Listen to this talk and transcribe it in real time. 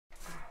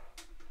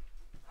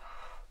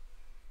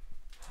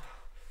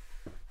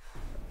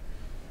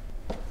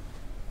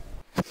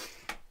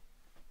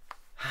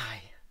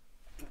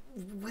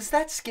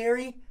that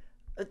scary?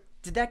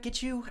 Did that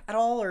get you at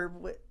all, or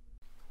what?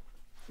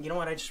 You know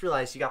what? I just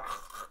realized you got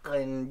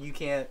and you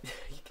can't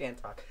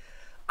talk.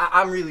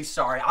 I'm really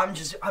sorry. I'm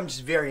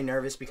just very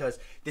nervous because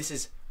this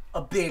is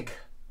a big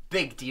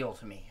deal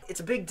to me. It's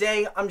a big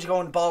day. I'm just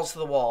going balls to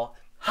the wall.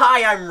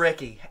 Hi, I'm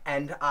Ricky,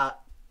 and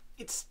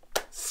it's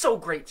so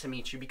great to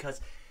meet you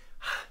because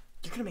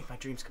you're gonna make my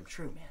dreams come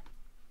true, man.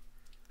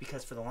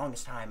 Because for the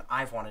longest time,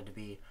 I've wanted to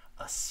be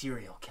a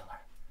serial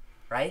killer,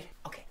 right?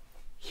 Okay,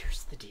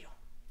 here's the deal,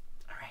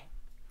 all right?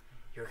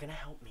 You're gonna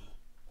help me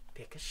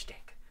pick a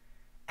stick,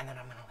 and then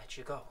I'm gonna let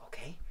you go,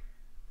 okay?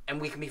 And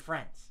we can be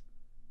friends,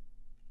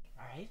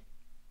 all right?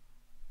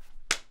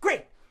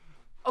 Great.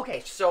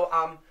 Okay,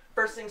 so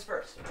first things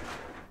first.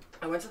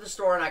 I went to the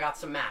store and I got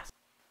some masks.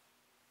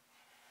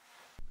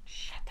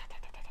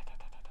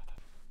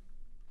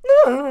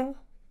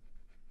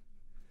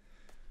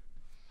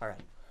 All right.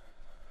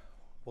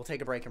 We'll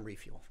take a break and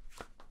refuel.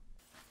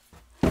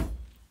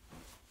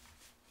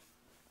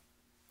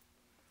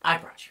 I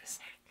brought you a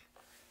snack.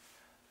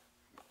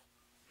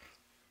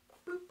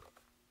 Boop. There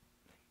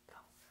you go.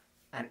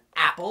 An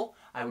apple.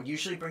 I would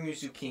usually bring you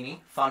zucchini.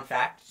 Fun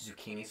fact,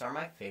 zucchinis are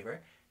my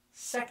favorite.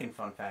 Second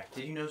fun fact,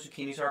 did you know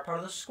zucchinis are a part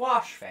of the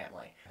squash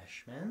family?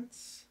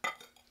 Refreshments.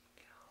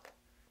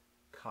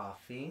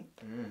 Coffee.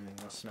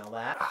 I'll smell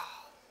that.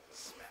 Oh,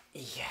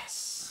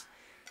 yes.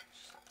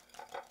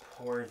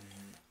 Pour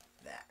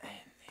that in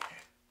there.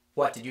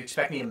 What, did you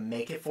expect me to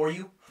make it for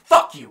you?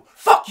 Fuck you!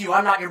 Fuck you!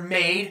 I'm not your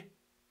maid!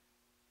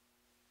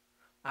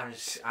 I'm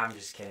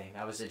just kidding.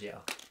 That was a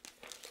joke.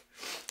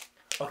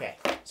 Okay,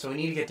 so we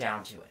need to get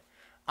down to it.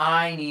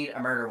 I need a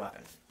murder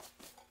weapon.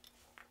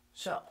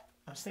 So,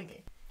 I was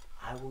thinking,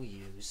 I will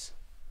use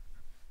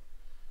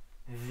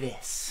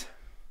this.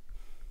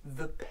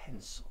 The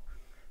pencil.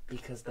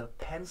 Because the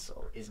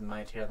pencil is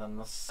mightier than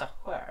the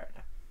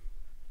sword.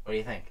 What do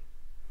you think?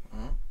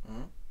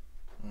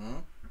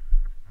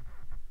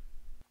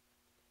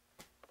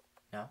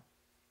 No?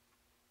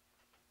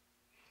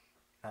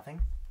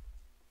 Nothing?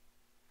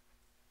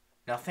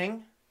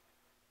 Nothing?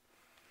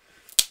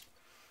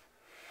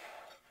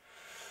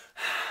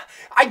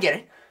 I get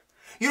it.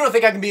 You don't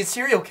think I can be a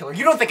serial killer.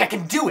 You don't think I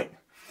can do it.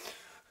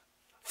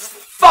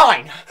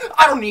 Fine.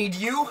 I don't need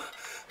you.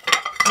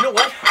 You know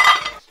what?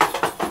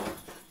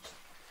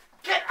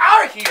 Get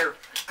out of here.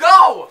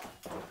 Go.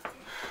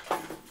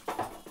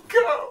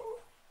 Go.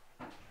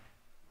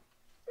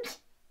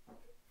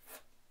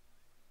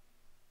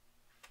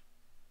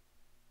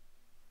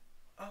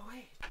 Oh,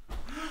 wait.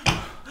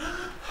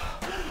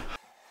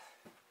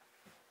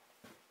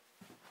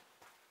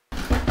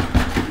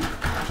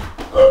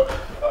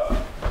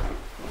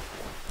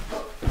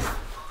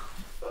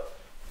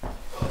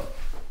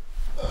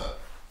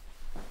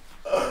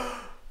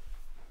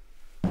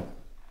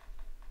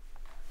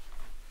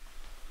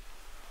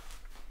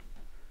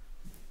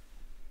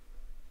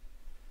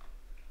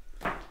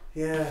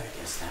 Yeah, I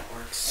guess that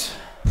works.